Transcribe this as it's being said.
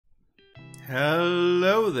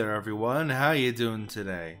Hello there everyone, how you doing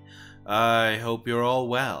today? I hope you're all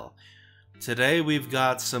well. Today we've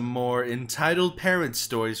got some more Entitled Parents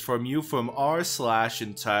stories from you from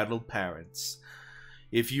r/EntitledParents.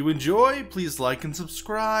 If you enjoy, please like and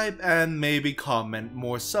subscribe, and maybe comment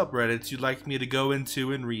more subreddits you'd like me to go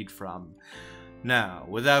into and read from. Now,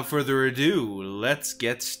 without further ado, let's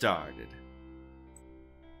get started.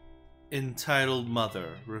 Entitled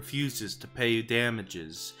Mother refuses to pay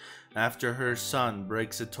damages after her son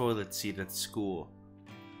breaks a toilet seat at school.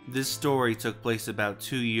 This story took place about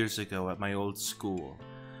 2 years ago at my old school.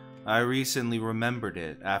 I recently remembered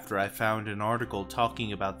it after I found an article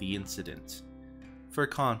talking about the incident. For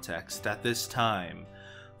context, at this time,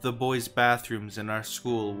 the boys' bathrooms in our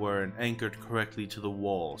school weren't anchored correctly to the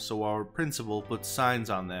wall, so our principal put signs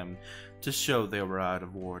on them to show they were out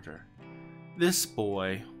of order. This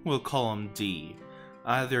boy, we'll call him D,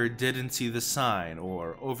 either didn't see the sign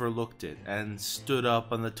or overlooked it and stood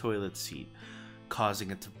up on the toilet seat, causing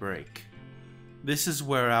it to break. This is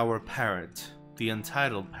where our parent, the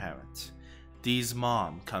entitled parent, D's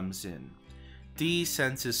mom, comes in. D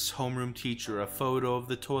sends his homeroom teacher a photo of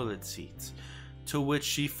the toilet seat, to which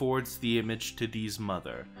she forwards the image to D's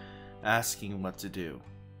mother, asking what to do.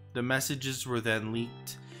 The messages were then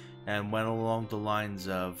leaked and went along the lines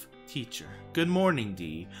of, "Teacher, good morning,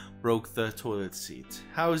 D. Broke the toilet seat.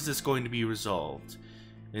 How is this going to be resolved?"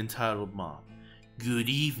 Entitled Mom: "Good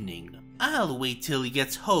evening. I'll wait till he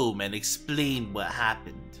gets home and explain what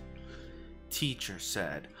happened." Teacher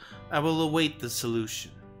said, "I will await the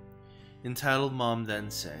solution." Entitled Mom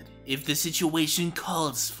then said, "If the situation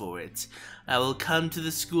calls for it, I will come to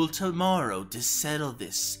the school tomorrow to settle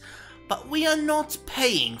this, but we are not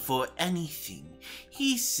paying for anything.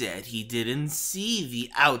 He said he didn't see the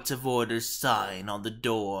out-of-order sign on the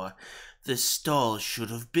door. The stall should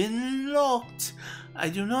have been locked. I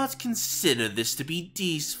do not consider this to be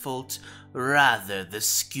D's fault, rather the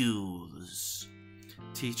school's."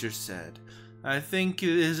 Teacher said, "I think it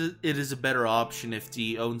is a better option if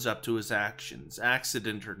D owns up to his actions,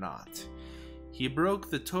 accident or not. He broke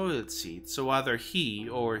the toilet seat, so either he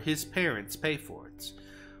or his parents pay for it.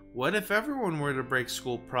 What if everyone were to break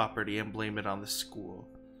school property and blame it on the school?"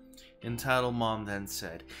 Entitled Mom then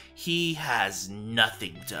said, "He has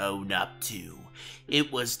nothing to own up to.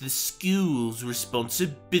 It was the school's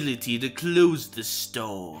responsibility to close the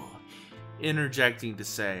store." Interjecting to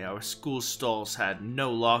say our school stalls had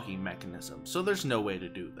no locking mechanism, so there's no way to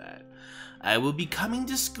do that. "I will be coming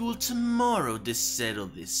to school tomorrow to settle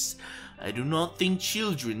this. I do not think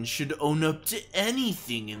children should own up to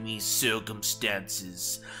anything in these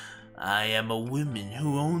circumstances. I am a woman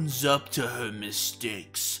who owns up to her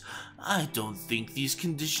mistakes. I don't think these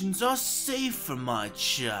conditions are safe for my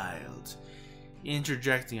child."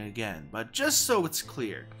 Interjecting again, but just so it's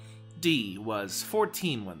clear, D was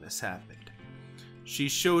 14 when this happened. She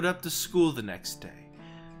showed up to school the next day.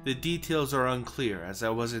 The details are unclear as I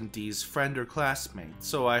wasn't D's friend or classmate,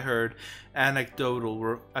 so I heard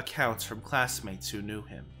anecdotal accounts from classmates who knew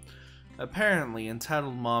him. Apparently,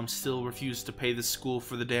 Entitled Mom still refused to pay the school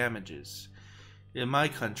for the damages. In my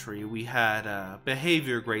country, we had a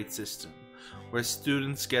behavior grade system, where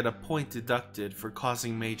students get a point deducted for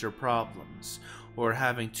causing major problems, or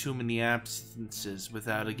having too many absences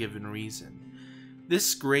without a given reason.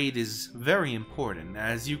 This grade is very important,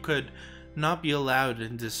 as you could not be allowed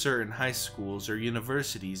into certain high schools or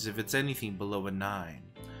universities if it's anything below a 9.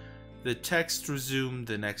 The text resumed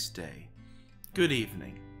the next day. "Good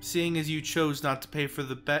evening. Seeing as you chose not to pay for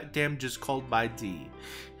the damages called by D,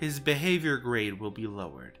 his behavior grade will be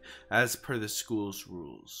lowered, as per the school's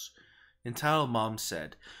rules." Entitled Mom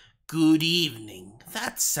said, "Good evening.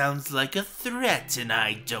 That sounds like a threat and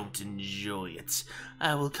I don't enjoy it.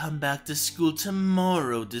 I will come back to school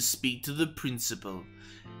tomorrow to speak to the principal."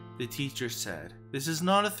 The teacher said, "This is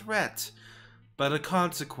not a threat, but a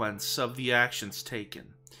consequence of the actions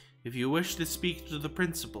taken. If you wish to speak to the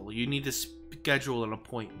principal, you need to schedule an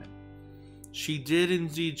appointment." She did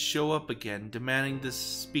indeed show up again, demanding to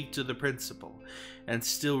speak to the principal, and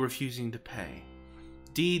still refusing to pay.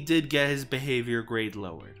 D did get his behavior grade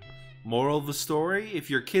lowered. Moral of the story, if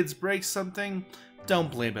your kids break something,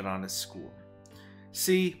 don't blame it on his school.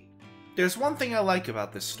 See, there's one thing I like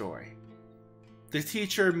about this story. The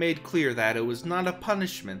teacher made clear that it was not a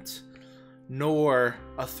punishment, nor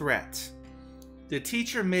a threat. The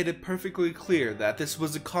teacher made it perfectly clear that this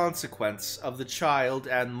was a consequence of the child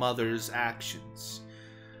and mother's actions.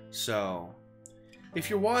 So, if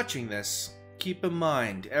you're watching this, keep in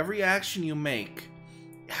mind, every action you make,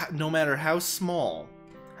 no matter how small,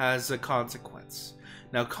 has a consequence.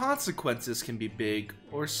 Now, consequences can be big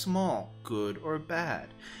or small, good or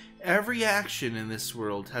bad. every action in this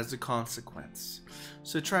world has a consequence,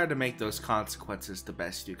 so try to make those consequences the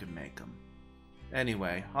best you can make them.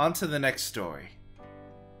 Anyway, on to the next story.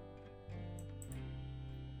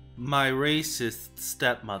 My racist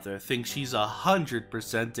stepmother thinks she's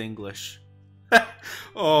 100% English.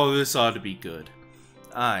 Oh, this ought to be good.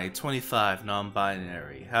 I, 25,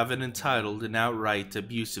 non-binary, have an entitled and outright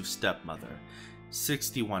abusive stepmother,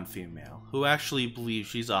 61 female, who actually believes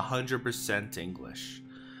she's 100% English.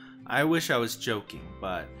 I wish I was joking,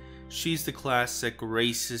 but she's the classic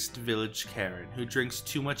racist village Karen who drinks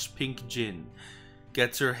too much pink gin,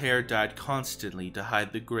 gets her hair dyed constantly to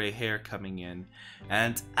hide the gray hair coming in,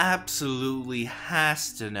 and absolutely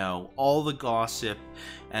has to know all the gossip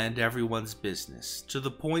and everyone's business, to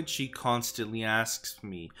the point she constantly asks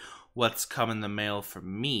me what's come in the mail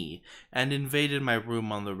from me, and invaded my room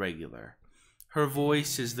on the regular. Her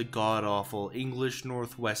voice is the god-awful English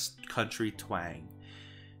Northwest country twang,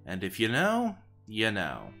 and if you know, you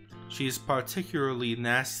know. She is particularly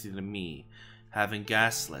nasty to me, having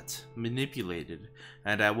gaslit, manipulated,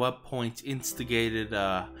 and at one point instigated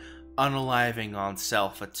a unaliving on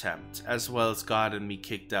self attempt, as well as gotten me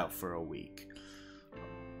kicked out for a week.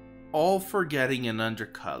 All for getting an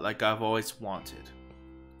undercut like I've always wanted.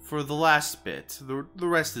 For the last bit, the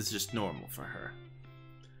rest is just normal for her.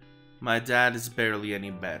 My dad is barely any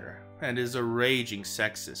better, and is a raging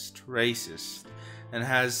sexist, racist, and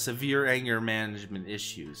has severe anger management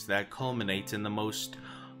issues that culminate in the most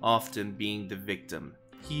often being the victim.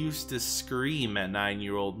 He used to scream at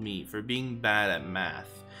 9-year-old me for being bad at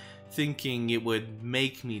math, thinking it would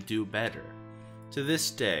make me do better. To this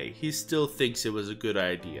day, he still thinks it was a good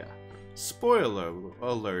idea. Spoiler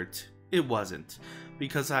alert, it wasn't,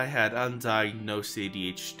 because I had undiagnosed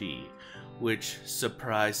ADHD, which,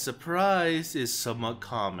 surprise surprise, is somewhat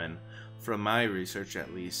common, from my research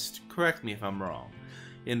at least, correct me if I'm wrong,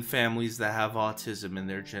 in families that have autism in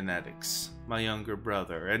their genetics. My younger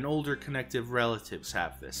brother and older connective relatives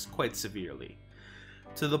have this, quite severely.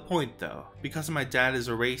 To the point though, because my dad is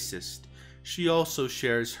a racist, she also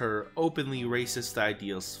shares her openly racist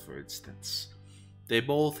ideals, for instance. They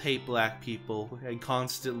both hate black people and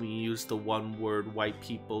constantly use the one word white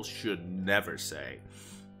people should never say.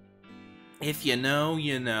 If you know,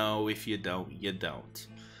 you know. If you don't, you don't.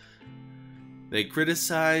 They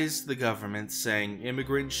criticize the government, saying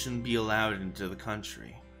immigrants shouldn't be allowed into the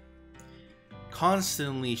country.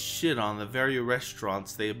 Constantly shit on the very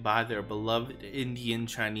restaurants they buy their beloved Indian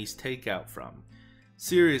Chinese takeout from.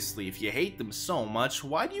 Seriously, if you hate them so much,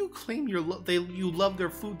 why do you claim you love their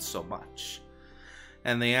food so much?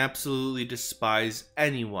 And they absolutely despise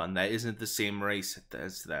anyone that isn't the same race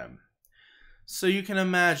as them. So you can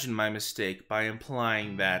imagine my mistake by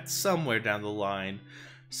implying that somewhere down the line,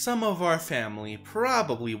 some of our family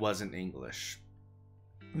probably wasn't English.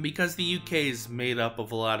 Because the UK is made up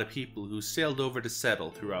of a lot of people who sailed over to settle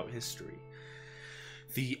throughout history.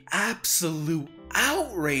 The absolute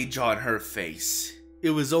outrage on her face.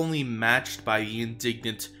 It was only matched by the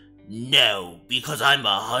indignant, "No, because I'm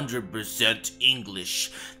 100%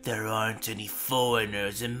 English. There aren't any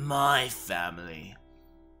foreigners in my family."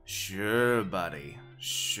 Sure, buddy,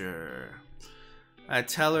 sure. I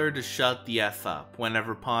tell her to shut the F up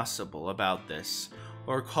whenever possible about this,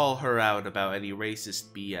 or call her out about any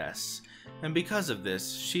racist BS, and because of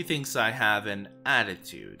this, she thinks I have an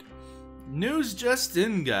attitude. News just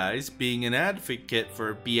in, guys. Being an advocate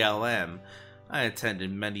for BLM, I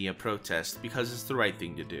attended many a protest because it's the right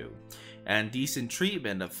thing to do, and decent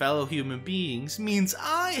treatment of fellow human beings means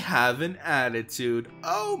I have an attitude.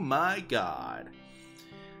 Oh my god.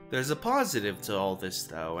 There's a positive to all this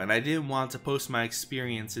though, and I didn't want to post my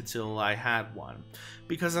experience until I had one,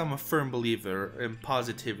 because I'm a firm believer in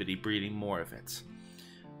positivity breeding more of it.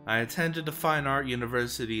 I attended a fine art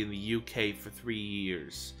university in the UK for 3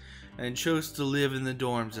 years, and chose to live in the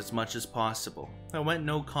dorms as much as possible. I went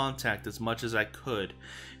no contact as much as I could,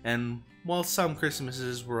 and while some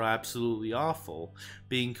Christmases were absolutely awful,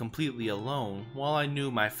 being completely alone while I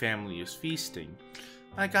knew my family was feasting,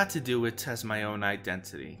 I got to do it as my own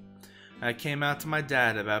identity. I came out to my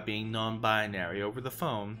dad about being non-binary over the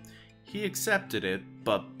phone. He accepted it,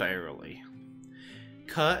 but barely.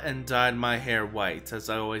 Cut and dyed my hair white as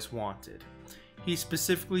I always wanted. He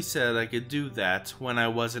specifically said I could do that when I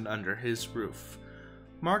wasn't under his roof.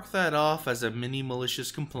 Mark that off as a mini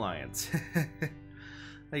malicious compliance.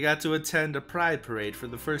 I got to attend a pride parade for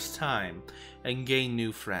the first time and gain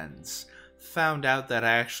new friends. Found out that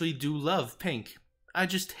I actually do love pink. I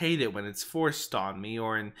just hate it when it's forced on me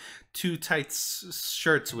or in too tight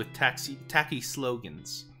shirts with tacky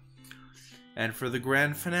slogans. And for the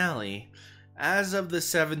grand finale, as of the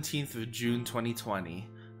 17th of June 2020,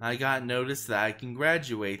 I got notice that I can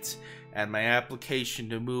graduate, and my application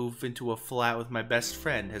to move into a flat with my best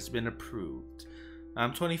friend has been approved.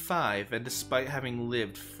 I'm 25, and despite having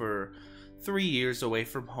lived for 3 years away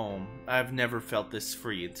from home, I've never felt this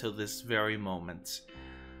free until this very moment.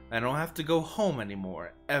 I don't have to go home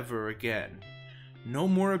anymore, ever again. No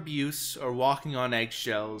more abuse or walking on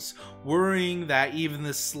eggshells, worrying that even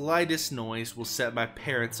the slightest noise will set my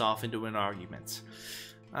parents off into an argument.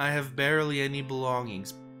 I have barely any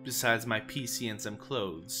belongings besides my PC and some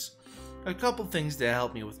clothes. A couple things to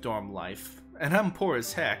help me with dorm life, and I'm poor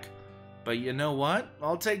as heck. But you know what?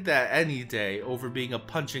 I'll take that any day over being a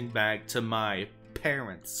punching bag to my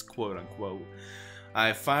parents, quote unquote.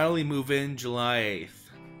 I finally move in July 8th.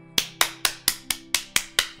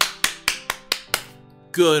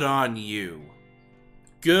 Good on you.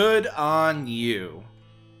 Good on you.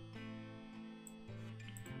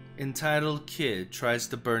 Entitled kid tries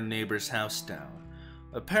to burn neighbor's house down.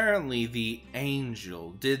 Apparently the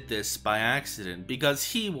angel did this by accident because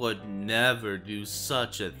he would never do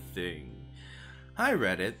such a thing. Hi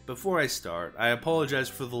Reddit, before I start, I apologize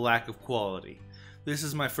for the lack of quality. This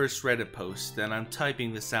is my first Reddit post and I'm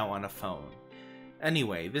typing this out on a phone.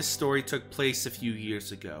 Anyway, this story took place a few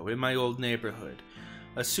years ago in my old neighborhood.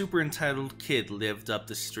 A super entitled kid lived up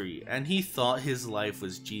the street, and he thought his life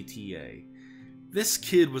was GTA. This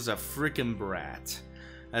kid was a frickin' brat.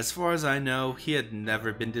 As far as I know, he had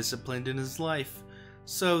never been disciplined in his life,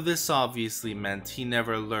 so this obviously meant he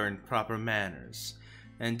never learned proper manners,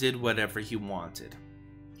 and did whatever he wanted.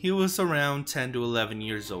 He was around 10 to 11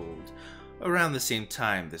 years old, around the same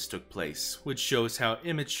time this took place, which shows how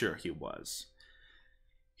immature he was.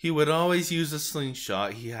 He would always use a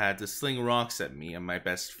slingshot he had to sling rocks at me and my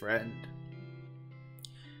best friend.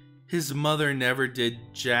 His mother never did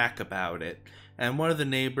jack about it, and one of the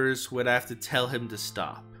neighbors would have to tell him to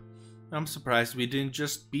stop. I'm surprised we didn't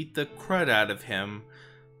just beat the crud out of him,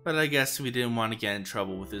 but I guess we didn't want to get in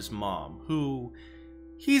trouble with his mom,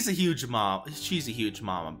 she's a huge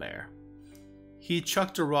mama bear. He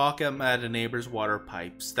chucked a rock at a neighbor's water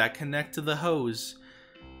pipes that connect to the hose,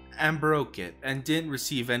 and broke it, and didn't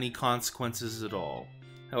receive any consequences at all.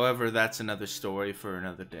 However, that's another story for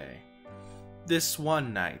another day. This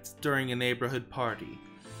one night, during a neighborhood party,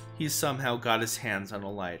 he somehow got his hands on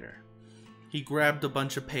a lighter. He grabbed a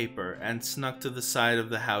bunch of paper and snuck to the side of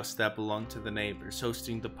the house that belonged to the neighbors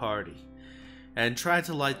hosting the party, and tried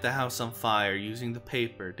to light the house on fire using the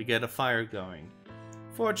paper to get a fire going.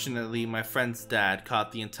 Fortunately, my friend's dad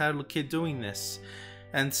caught the entitled kid doing this,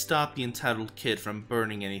 and stopped the entitled kid from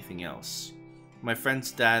burning anything else. My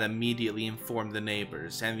friend's dad immediately informed the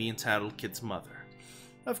neighbors and the entitled kid's mother.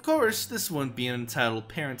 Of course, this wouldn't be an entitled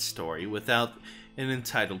parent story without an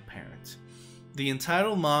entitled parent. The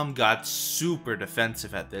entitled mom got super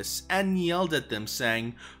defensive at this and yelled at them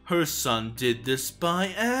saying her son did this by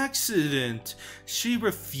accident. She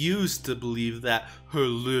refused to believe that her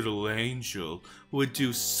little angel would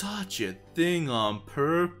do such a thing on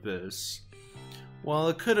purpose. While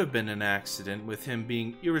it could have been an accident with him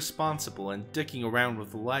being irresponsible and dicking around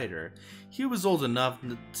with a lighter, he was old enough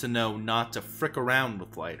to know not to frick around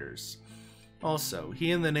with lighters. Also,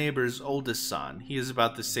 he and the neighbor's oldest son, he is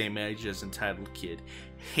about the same age as entitled kid,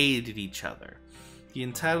 hated each other. The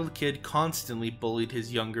entitled kid constantly bullied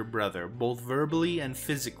his younger brother, both verbally and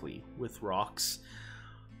physically, with rocks.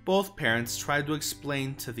 Both parents tried to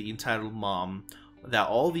explain to the entitled mom that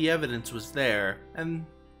all the evidence was there, and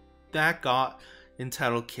that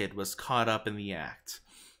entitled kid was caught up in the act.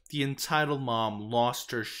 The entitled mom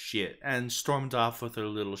lost her shit and stormed off with her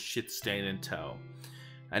little shit stain in tow.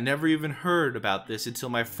 I never even heard about this until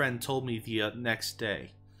my friend told me the next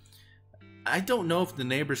day. I don't know if the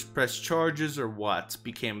neighbors pressed charges or what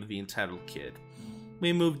became of the entitled kid.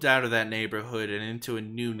 We moved out of that neighborhood and into a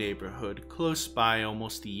new neighborhood close by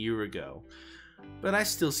almost a year ago, but I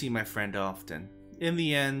still see my friend often. In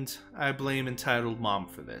the end, I blame entitled mom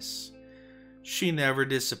for this. She never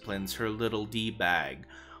disciplines her little D-bag,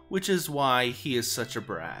 which is why he is such a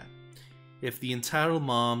brat. If the entitled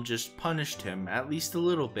mom just punished him at least a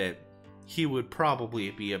little bit, he would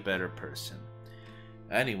probably be a better person.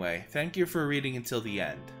 Anyway, thank you for reading until the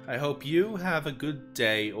end. I hope you have a good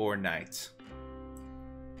day or night.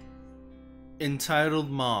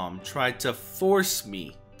 Entitled mom tried to force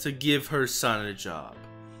me to give her son a job.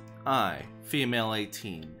 I, female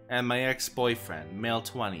 18, and my ex-boyfriend, male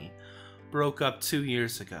 20, broke up 2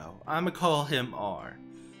 years ago. I'ma call him R.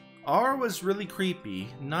 R was really creepy,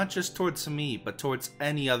 not just towards me, but towards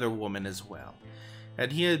any other woman as well. And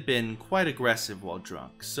he had been quite aggressive while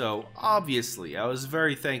drunk, so obviously I was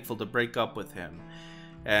very thankful to break up with him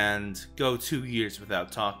and go 2 years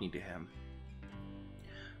without talking to him.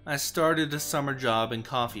 I started a summer job in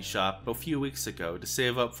coffee shop a few weeks ago to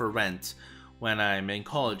save up for rent when I'm in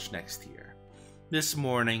college next year. This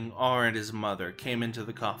morning, R and his mother came into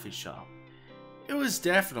the coffee shop. It was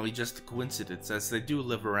definitely just a coincidence as they do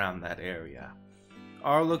live around that area.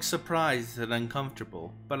 R looked surprised and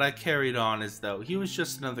uncomfortable, but I carried on as though he was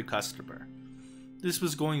just another customer. This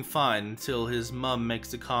was going fine until his mum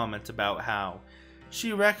makes a comment about how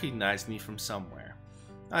she recognized me from somewhere.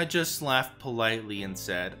 I just laughed politely and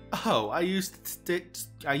said, "Oh, I used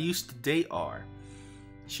to date R."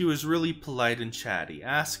 She was really polite and chatty,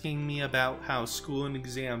 asking me about how school and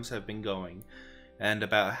exams have been going, and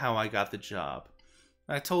about how I got the job.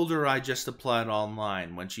 I told her I just applied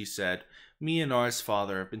online when she said, "Me and R's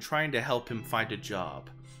father have been trying to help him find a job.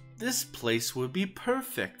 This place would be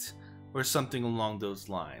perfect," or something along those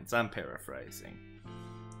lines. I'm paraphrasing.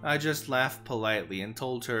 I just laughed politely and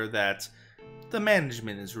told her that the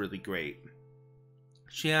management is really great.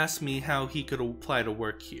 She asked me how he could apply to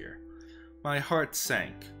work here. My heart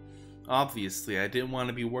sank. Obviously, I didn't want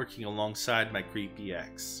to be working alongside my creepy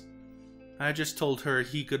ex. I just told her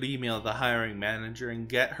he could email the hiring manager and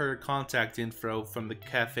get her contact info from the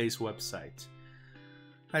cafe's website.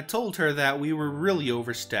 I told her that we were really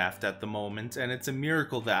overstaffed at the moment, and it's a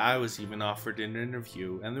miracle that I was even offered an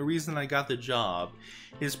interview, and the reason I got the job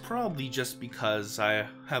is probably just because I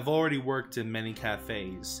have already worked in many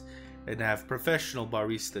cafes and have professional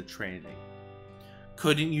barista training.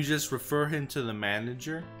 Couldn't you just refer him to the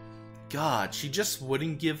manager? God, she just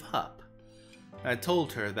wouldn't give up. I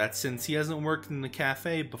told her that since he hasn't worked in the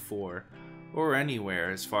cafe before, or anywhere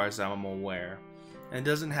as far as I'm aware, and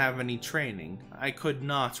doesn't have any training, I could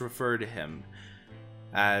not refer to him,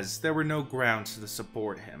 as there were no grounds to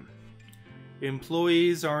support him.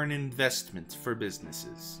 Employees are an investment for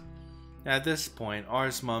businesses. At this point,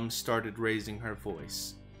 R's mom started raising her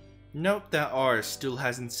voice. Note that R still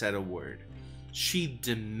hasn't said a word. She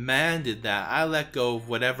demanded that I let go of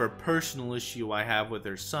whatever personal issue I have with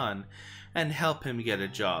her son and help him get a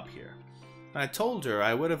job here. I told her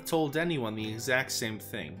I would have told anyone the exact same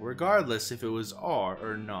thing, regardless if it was R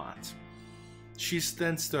or not. She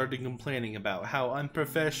then started complaining about how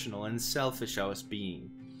unprofessional and selfish I was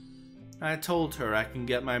being. I told her I can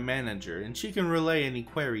get my manager and she can relay any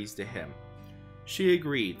queries to him. She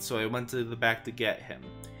agreed, so I went to the back to get him.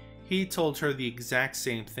 He told her the exact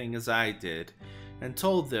same thing as I did, and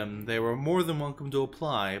told them they were more than welcome to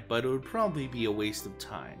apply, but it would probably be a waste of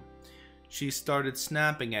time. She started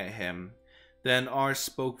snapping at him. Then R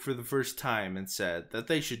spoke for the first time and said that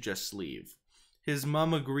they should just leave. His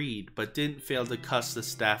mum agreed, but didn't fail to cuss the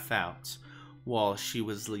staff out while she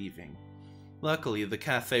was leaving. Luckily, the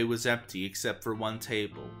cafe was empty except for one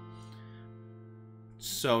table,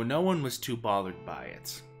 so no one was too bothered by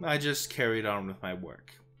it. I just carried on with my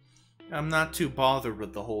work. I'm not too bothered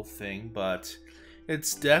with the whole thing, but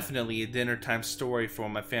it's definitely a dinner time story for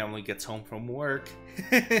when my family gets home from work.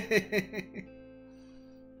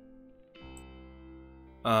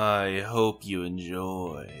 I hope you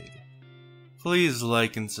enjoyed. Please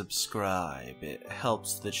like and subscribe, it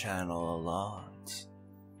helps the channel a lot.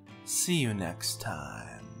 See you next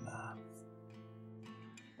time.